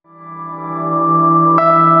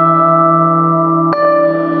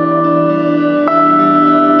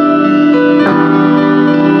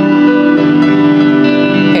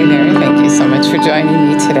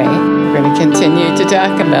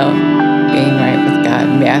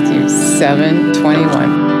Matthew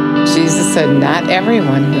 7:21. Jesus said, "Not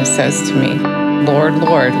everyone who says to me, 'Lord,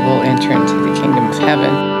 Lord,' will enter into the kingdom of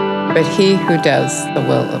heaven, but he who does the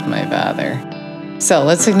will of my Father." So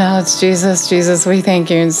let's acknowledge Jesus. Jesus, we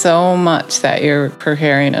thank you so much that you're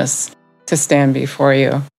preparing us to stand before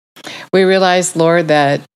you. We realize, Lord,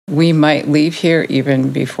 that we might leave here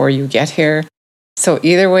even before you get here. So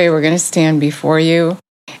either way, we're going to stand before you,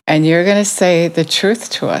 and you're going to say the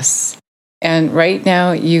truth to us. And right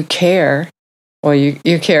now, you care. Well,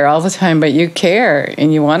 you care all the time, but you care,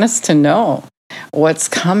 and you want us to know what's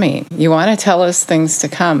coming. You want to tell us things to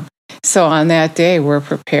come. So on that day, we're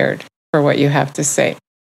prepared for what you have to say.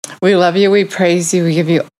 We love you. We praise you. We give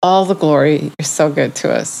you all the glory. You're so good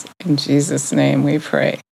to us. In Jesus' name we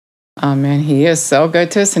pray. Amen. He is so good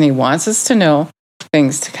to us, and he wants us to know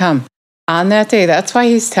things to come. On that day, that's why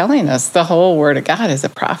he's telling us the whole word of God is a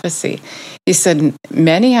prophecy. He said,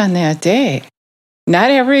 many on that day, not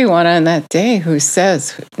everyone on that day who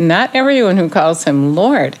says, not everyone who calls him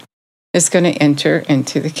Lord is going to enter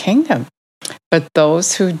into the kingdom, but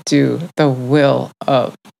those who do the will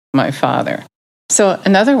of my Father. So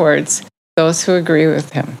in other words, those who agree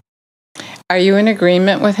with him. Are you in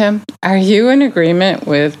agreement with him? Are you in agreement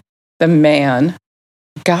with the man,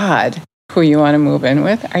 God, who you want to move in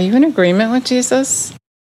with? Are you in agreement with Jesus?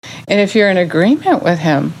 And if you're in agreement with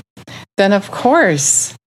him, then of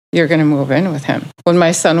course you're going to move in with him. When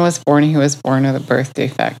my son was born, he was born with a birth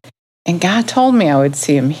defect. And God told me I would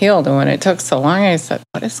see him healed. And when it took so long, I said,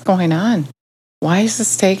 what is going on? Why is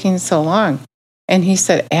this taking so long? And he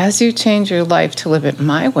said, as you change your life to live it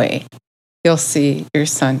my way, you'll see your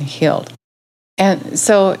son healed. And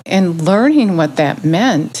so in learning what that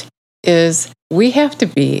meant is we have to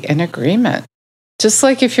be in agreement. Just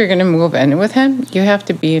like if you're going to move in with him, you have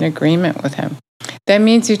to be in agreement with him. That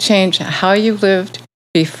means you change how you lived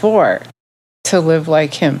before to live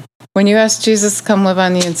like him. When you ask Jesus to come live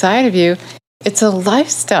on the inside of you, it's a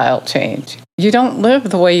lifestyle change. You don't live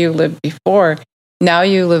the way you lived before. Now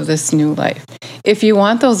you live this new life. If you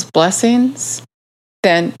want those blessings,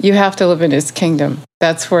 then you have to live in his kingdom.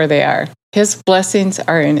 That's where they are. His blessings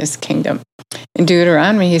are in his kingdom. In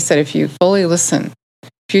Deuteronomy, he said, if you fully listen,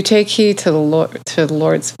 if you take heed to the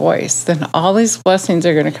Lord's voice, then all these blessings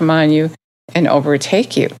are going to come on you and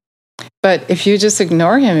overtake you. But if you just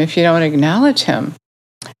ignore him, if you don't acknowledge him,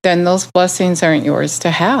 then those blessings aren't yours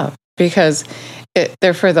to have, because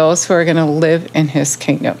they're for those who are going to live in his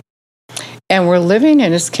kingdom. And we're living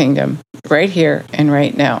in his kingdom right here and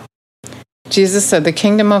right now. Jesus said the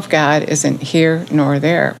kingdom of God isn't here nor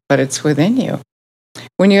there, but it's within you.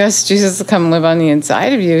 When you ask Jesus to come live on the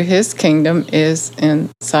inside of you, his kingdom is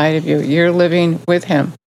inside of you. You're living with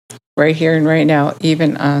him right here and right now,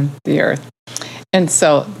 even on the earth. And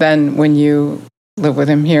so then when you live with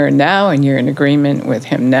him here and now, and you're in agreement with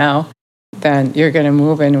him now, then you're going to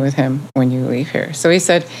move in with him when you leave here. So he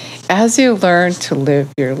said, as you learn to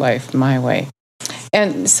live your life my way.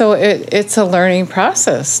 And so it's a learning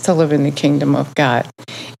process to live in the kingdom of God.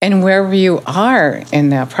 And wherever you are in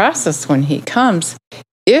that process when he comes,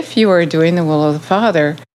 if you are doing the will of the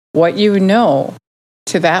Father, what you know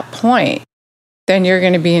to that point, then you're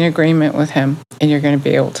going to be in agreement with him and you're going to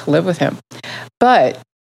be able to live with him. But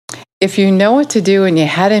if you know what to do and you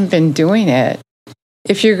hadn't been doing it,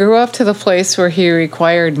 if you grew up to the place where he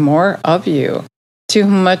required more of you, to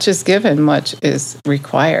whom much is given, much is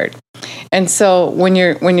required. And so when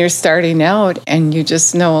you're starting out and you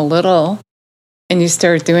just know a little and you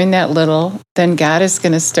start doing that little, then God is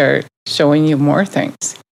going to start showing you more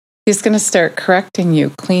things. He's going to start correcting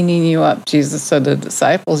you, cleaning you up. Jesus said to the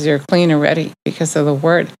disciples, you're clean already because of the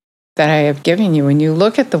word that I have given you. When you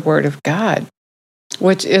look at the word of God,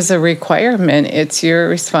 which is a requirement, it's your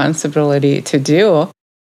responsibility to do.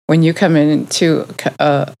 When you come into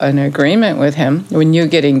an agreement with him, when you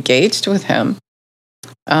get engaged with him,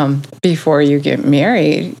 before you get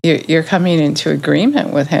married, you're coming into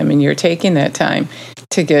agreement with him, and you're taking that time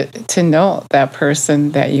to get to know that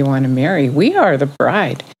person that you want to marry. We are the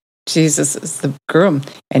bride. Jesus is the groom,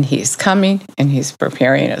 and he's coming, and he's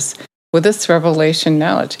preparing us with this revelation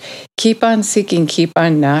knowledge. Keep on seeking, keep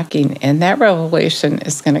on knocking, and that revelation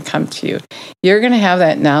is going to come to you. You're going to have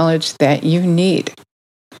that knowledge that you need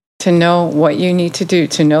to know what you need to do,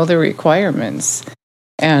 to know the requirements.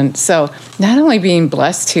 And so not only being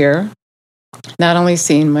blessed here, not only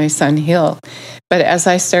seeing my son heal, but as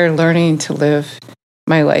I started learning to live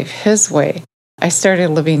my life his way, I started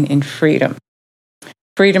living in freedom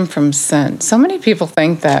from sin. So many people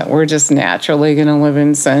think that we're just naturally going to live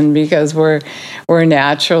in sin because we're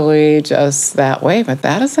naturally just that way, but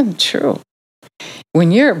that isn't true.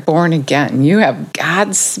 When you're born again, you have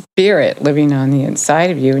God's Spirit living on the inside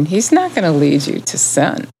of you, and He's not going to lead you to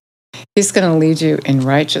sin. He's going to lead you in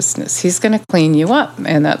righteousness. He's going to clean you up,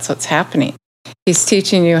 and that's what's happening. He's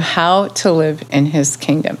teaching you how to live in His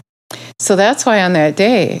kingdom. So that's why on that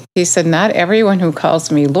day, He said, not everyone who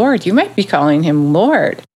calls me Lord, you might be calling Him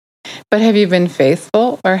Lord, but have you been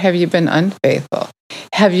faithful or have you been unfaithful?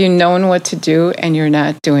 Have you known what to do and you're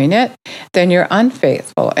not doing it? Then you're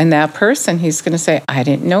unfaithful. And that person, He's going to say, I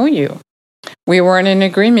didn't know you. We weren't in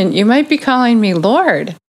agreement. You might be calling me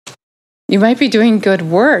Lord. You might be doing good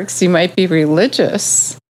works. You might be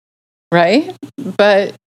religious, right?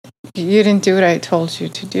 But you didn't do what I told you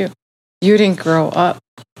to do. You didn't grow up.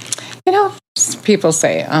 People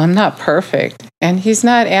say, I'm not perfect. And He's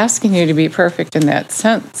not asking you to be perfect in that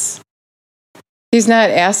sense. He's not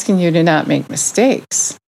asking you to not make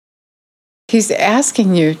mistakes. He's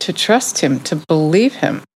asking you to trust Him, to believe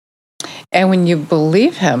Him. And when you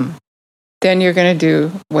believe Him, then you're going to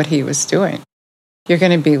do what He was doing. You're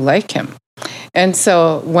going to be like Him. And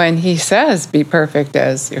so when He says, be perfect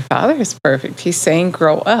as your Father is perfect, He's saying,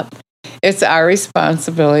 grow up. It's our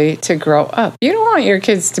responsibility to grow up. You don't want your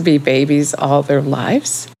kids to be babies all their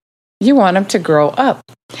lives. You want them to grow up.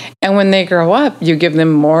 And when they grow up, you give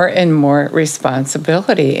them more and more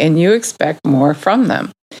responsibility, and you expect more from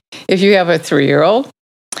them. If you have a 3-year-old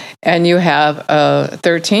and you have a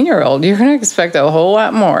 13-year-old, you're going to expect a whole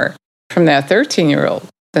lot more from that 13-year-old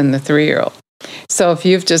than the 3-year-old. So if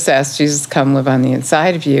you've just asked Jesus to come live on the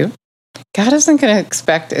inside of you, God isn't going to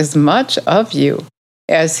expect as much of you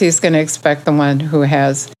as He's going to expect the one who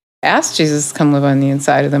has asked Jesus to come live on the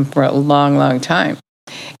inside of them for a long, long time.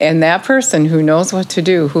 And that person who knows what to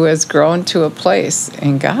do, who has grown to a place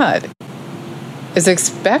in God, is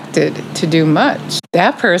expected to do much.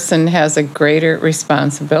 That person has a greater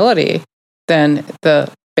responsibility than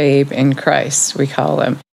the babe in Christ, we call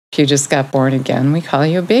them. If you just got born again, we call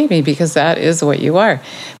you a baby because that is what you are.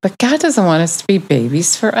 But God doesn't want us to be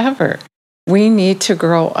babies forever. We need to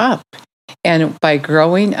grow up. And by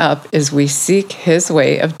growing up is we seek His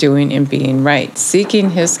way of doing and being right, seeking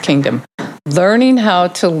His kingdom, learning how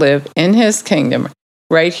to live in His kingdom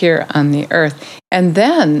right here on the earth. And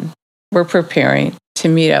then we're preparing to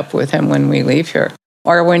meet up with Him when we leave here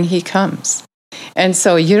or when He comes. And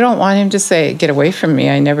so you don't want Him to say, get away from me,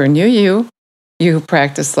 I never knew you, you who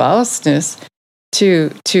practice lawlessness.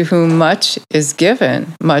 To whom much is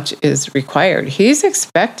given, much is required. He's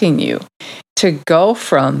expecting you to go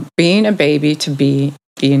from being a baby to being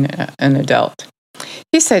an adult.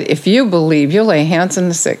 He said, if you believe, you'll lay hands on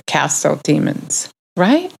the sick, cast out demons,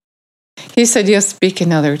 right? He said, you'll speak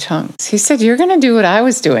in other tongues. He said, you're going to do what I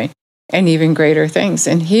was doing and even greater things.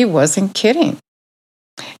 And He wasn't kidding.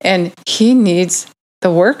 And He needs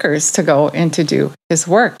the workers to go and to do His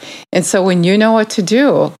work. And so when you know what to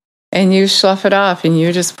do, and you slough it off and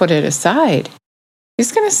you just put it aside,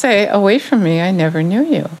 He's going to say, away from me, I never knew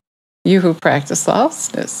you, you who practice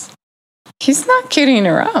lawlessness. He's not kidding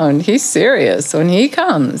around. He's serious. When He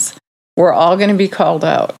comes, we're all going to be called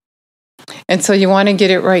out. And so you want to get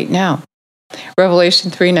it right now. Revelation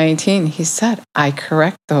 3:19, He said, I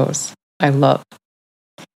correct those I love.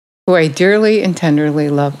 Who I dearly and tenderly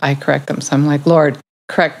love, I correct them. So I'm like, Lord,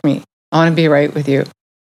 correct me. I want to be right with you.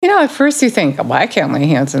 At first you think, well, I can't lay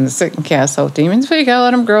hands on the sick and cast out demons, but you got to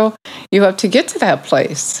let them grow you up to get to that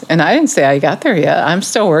place. And I didn't say I got there yet. I'm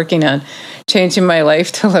still working on changing my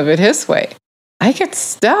life to live it His way. I get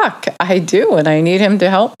stuck. I do, and I need Him to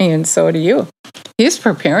help me, and so do you. He's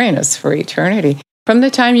preparing us for eternity. From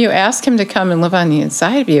the time you ask Him to come and live on the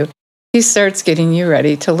inside of you, He starts getting you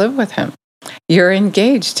ready to live with Him. You're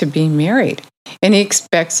engaged to be married, and He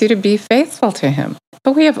expects you to be faithful to Him.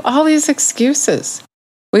 But we have all these excuses.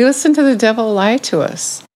 We listen to the devil lie to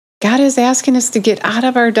us. God is asking us to get out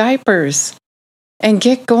of our diapers and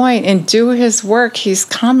get going and do His work. He's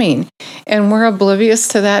coming. And we're oblivious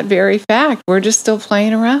to that very fact. We're just still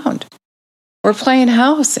playing around. We're playing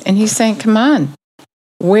house. And He's saying, come on,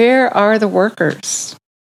 where are the workers?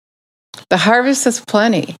 The harvest is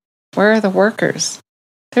plenty. Where are the workers?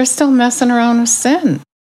 They're still messing around with sin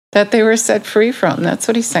that they were set free from. That's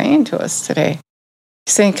what He's saying to us today.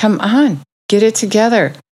 He's saying, come on. Get it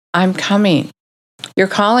together. I'm coming. You're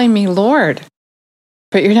calling me Lord,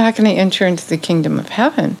 but you're not going to enter into the kingdom of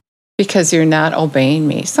heaven because you're not obeying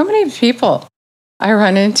me. So many people I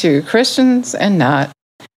run into, Christians and not,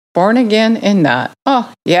 born again and not.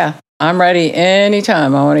 Oh, yeah, I'm ready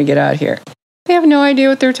anytime I want to get out here. They have no idea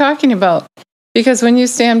what they're talking about because when you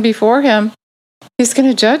stand before Him, He's going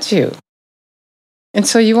to judge you. And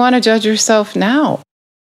so you want to judge yourself now.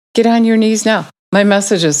 Get on your knees now. My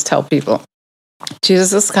message is tell people,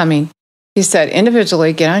 Jesus is coming. He said,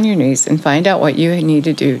 individually, get on your knees and find out what you need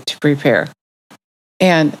to do to prepare.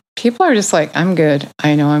 And people are just like, I'm good.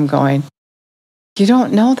 I know I'm going. You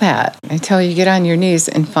don't know that until you get on your knees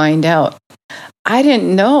and find out. I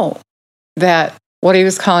didn't know that what he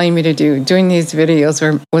was calling me to do, doing these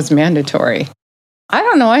videos, was mandatory. I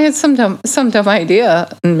don't know. I had some dumb idea,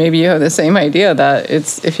 and maybe you have the same idea, that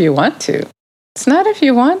it's if you want to. It's not if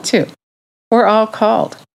you want to. We're all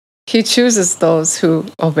called. He chooses those who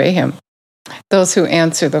obey him, those who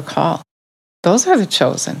answer the call. Those are the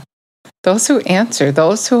chosen. Those who answer,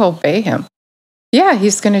 those who obey him. Yeah,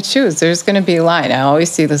 he's going to choose. There's going to be a line. I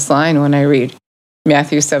always see this line when I read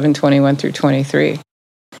Matthew 7:21 through 23.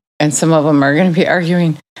 And some of them are going to be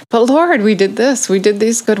arguing, but Lord, we did this. We did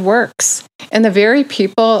these good works. And the very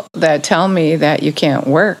people that tell me that you can't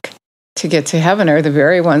work to get to heaven are the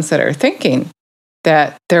very ones that are thinking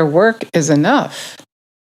that their work is enough,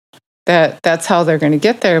 that that's how they're going to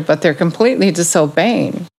get there, but they're completely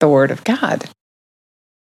disobeying the word of God.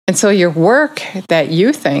 And so your work that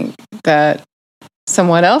you think that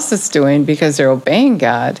someone else is doing because they're obeying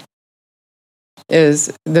God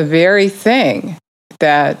is the very thing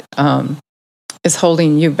that is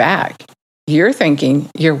holding you back. You're thinking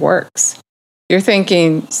your works. You're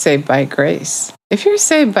thinking saved by grace. If you're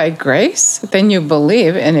saved by grace, then you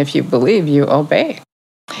believe, and if you believe, you obey.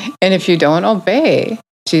 And if you don't obey,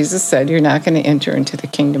 Jesus said you're not going to enter into the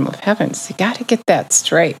kingdom of heaven. So you got to get that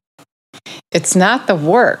straight. It's not the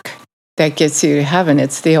work that gets you to heaven.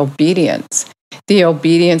 It's the obedience. The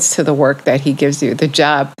obedience to the work that he gives you, the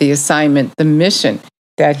job, the assignment, the mission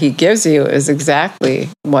that he gives you is exactly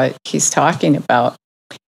what he's talking about.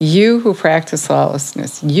 You who practice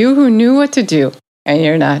lawlessness, you who knew what to do, and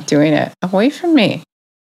you're not doing it, away from me.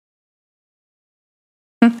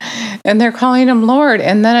 And they're calling him Lord.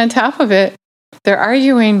 And then on top of it, they're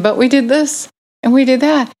arguing, but we did this and we did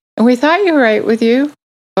that. And we thought you were right with you.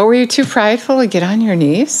 But were you too prideful to get on your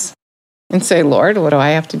knees and say, Lord, what do I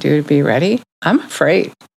have to do to be ready? I'm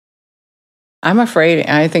afraid. I'm afraid,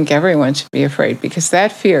 and I think everyone should be afraid, because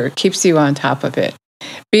that fear keeps you on top of it.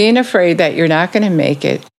 Being afraid that you're not going to make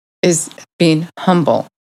it is being humble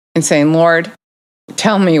and saying, Lord,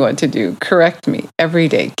 tell me what to do. Correct me every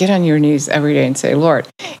day. Get on your knees every day and say, Lord.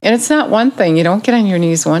 And it's not one thing. You don't get on your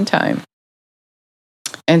knees one time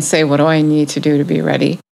and say, what do I need to do to be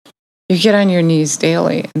ready? You get on your knees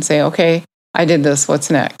daily and say, okay, I did this.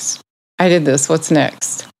 What's next? I did this. What's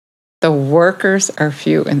next? The workers are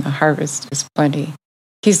few and the harvest is plenty.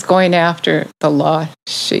 He's going after the lost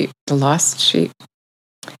sheep,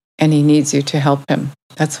 and he needs you to help him.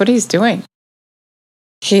 That's what he's doing.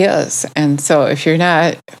 He is. And so if you're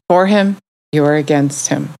not for him, you are against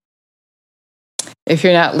him. If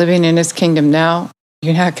you're not living in his kingdom now,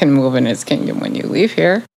 you're not going to move in his kingdom when you leave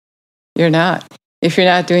here. You're not. If you're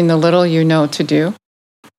not doing the little you know to do,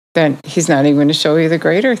 then he's not even going to show you the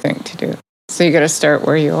greater thing to do. So you got to start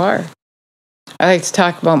where you are. I like to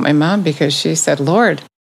talk about my mom because she said, Lord,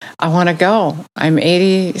 I want to go. I'm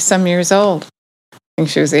 80 some years old. I think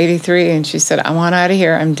she was 83. And she said, I want out of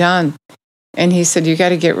here. I'm done. And he said, you got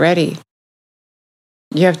to get ready.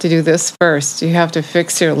 You have to do this first. You have to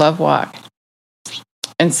fix your love walk.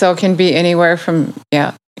 And so it can be anywhere from,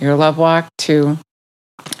 your love walk to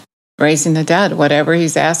raising the dead, whatever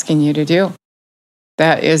he's asking you to do.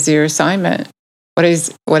 That is your assignment.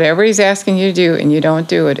 Whatever he's asking you to do and you don't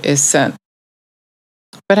do it is sin.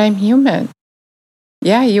 But I'm human.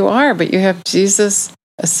 Yeah, you are, but you have Jesus,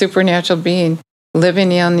 a supernatural being,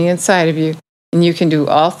 living on the inside of you, and you can do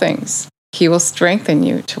all things. He will strengthen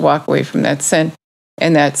you to walk away from that sin,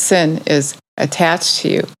 and that sin is attached to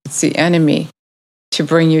you. It's the enemy to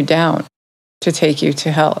bring you down, to take you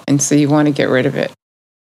to hell, and so you want to get rid of it.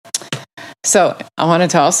 So I wanted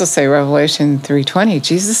to also say Revelation 3:20,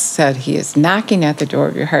 Jesus said he is knocking at the door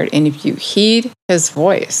of your heart, and if you heed his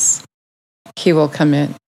voice, he will come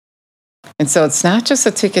in. And so it's not just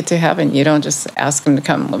a ticket to heaven. You don't just ask him to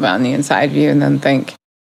come live on the inside of you and then think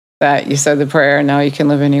that you said the prayer and now you can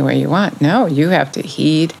live any way you want. No, you have to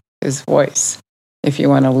heed his voice. If you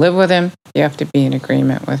want to live with him, you have to be in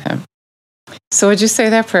agreement with him. So would you say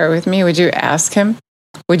that prayer with me? Would you ask him?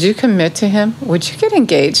 Would you commit to him? Would you get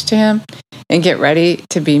engaged to him and get ready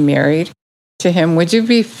to be married to him? Would you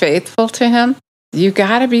be faithful to him? You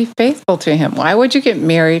got to be faithful to him. Why would you get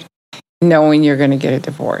married knowing you're going to get a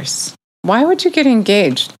divorce? Why would you get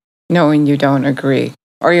engaged knowing you don't agree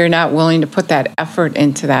or you're not willing to put that effort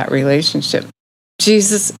into that relationship?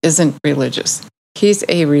 Jesus isn't religious. He's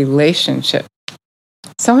a relationship.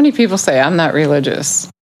 So many people say, I'm not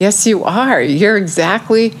religious. Yes, you are. You're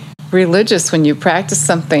exactly religious when you practice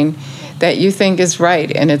something that you think is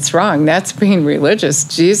right and it's wrong. That's being religious.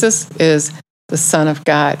 Jesus is the Son of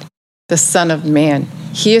God, the Son of Man.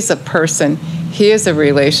 He is a person. He is a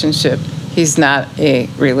relationship. He's not a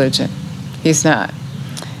religion. He's not.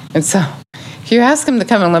 And so if you ask him to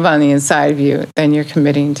come and live on the inside of you, then you're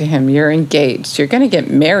committing to him. You're engaged. You're going to get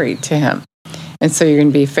married to him. And so you're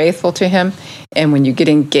going to be faithful to him. And when you get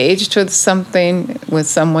engaged with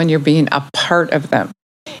someone, you're being a part of them.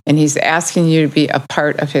 And he's asking you to be a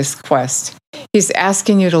part of his quest. He's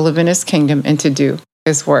asking you to live in his kingdom and to do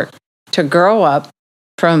his work, to grow up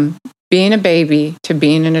from being a baby to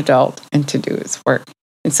being an adult and to do his work.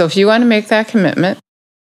 And so if you want to make that commitment,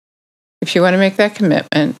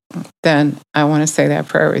 then I want to say that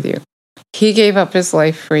prayer with you. He gave up his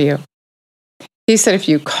life for you. He said, if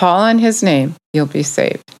you call on his name, you'll be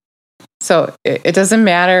saved. So it doesn't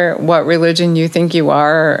matter what religion you think you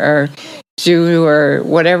are, or Jew, or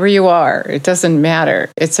whatever you are. It doesn't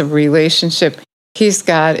matter. It's a relationship. He's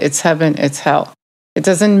God. It's heaven. It's hell. It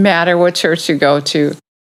doesn't matter what church you go to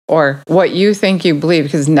or what you think you believe,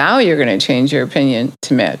 because now you're going to change your opinion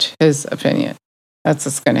to match his opinion. That's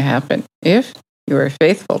what's going to happen if you are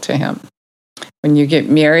faithful to him. When you get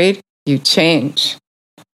married, you change.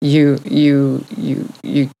 You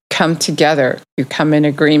come together. You come in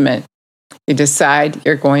agreement. You decide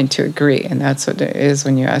you're going to agree. And that's what it is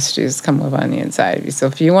when you ask Jesus to come live on the inside of you. So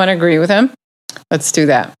if you want to agree with him, let's do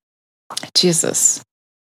that. Jesus,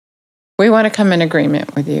 we want to come in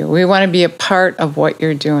agreement with you. We want to be a part of what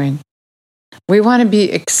you're doing. We want to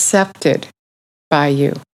be accepted by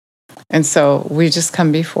you. And so we just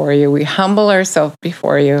come before you. We humble ourselves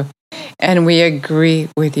before you, and we agree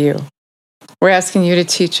with you. We're asking you to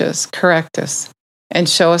teach us, correct us, and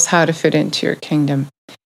show us how to fit into your kingdom.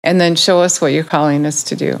 And then show us what you're calling us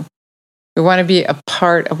to do. We want to be a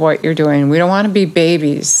part of what you're doing. We don't want to be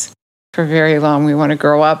babies for very long. We want to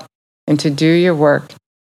grow up and to do your work.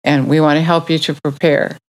 And we want to help you to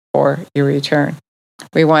prepare for your return.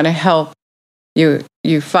 We want to help you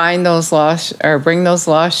find those lost, or bring those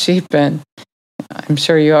lost sheep in. I'm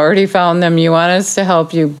sure you already found them. You want us to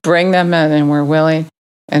help you bring them in, and we're willing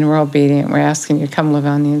and we're obedient. We're asking you to come live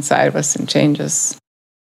on the inside of us and change us.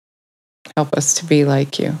 Help us to be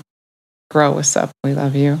like you. Grow us up. We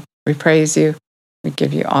love you. We praise you. We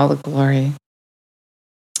give you all the glory.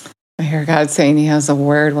 I hear God saying he has a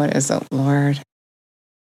word. What is it, Lord?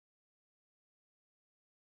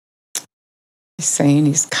 He's saying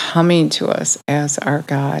he's coming to us as our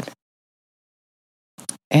God.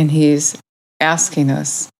 And he's asking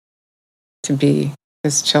us to be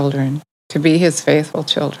his children, to be his faithful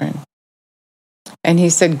children. And he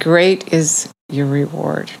said, great is your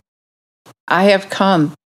reward. I have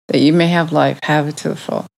come that you may have life, have it to the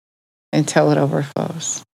full, until it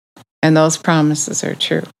overflows. And those promises are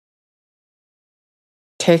true.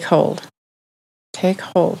 Take hold. Take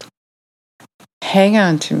hold. Hang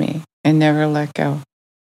on to me and never let go.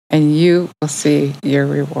 And you will see your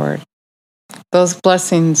reward. Those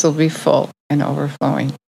blessings will be full and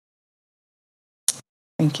overflowing.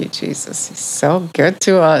 Thank you, Jesus. He's so good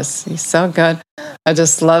to us. He's so good. I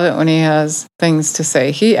just love it when he has things to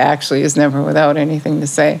say. He actually is never without anything to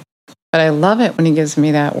say. But I love it when he gives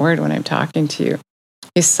me that word when I'm talking to you.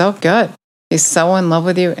 He's so good. He's so in love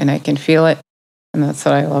with you, and I can feel it. And that's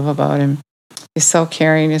what I love about him. He's so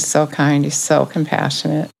caring. He's so kind. He's so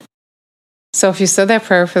compassionate. So if you said that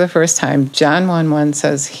prayer for the first time, John 1:1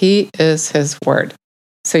 says he is his word.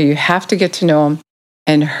 So you have to get to know him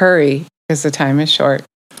and hurry because the time is short.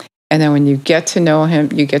 And then when you get to know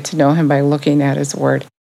him, you get to know him by looking at his word.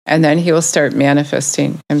 And then he will start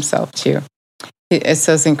manifesting himself to you. It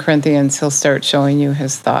says in Corinthians, he'll start showing you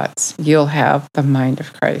his thoughts. You'll have the mind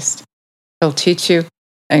of Christ. He'll teach you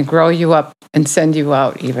and grow you up and send you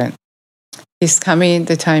out even. He's coming.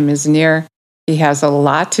 The time is near. He has a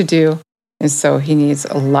lot to do. And so he needs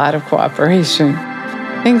a lot of cooperation.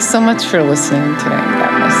 Thanks so much for listening today.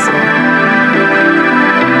 God bless you.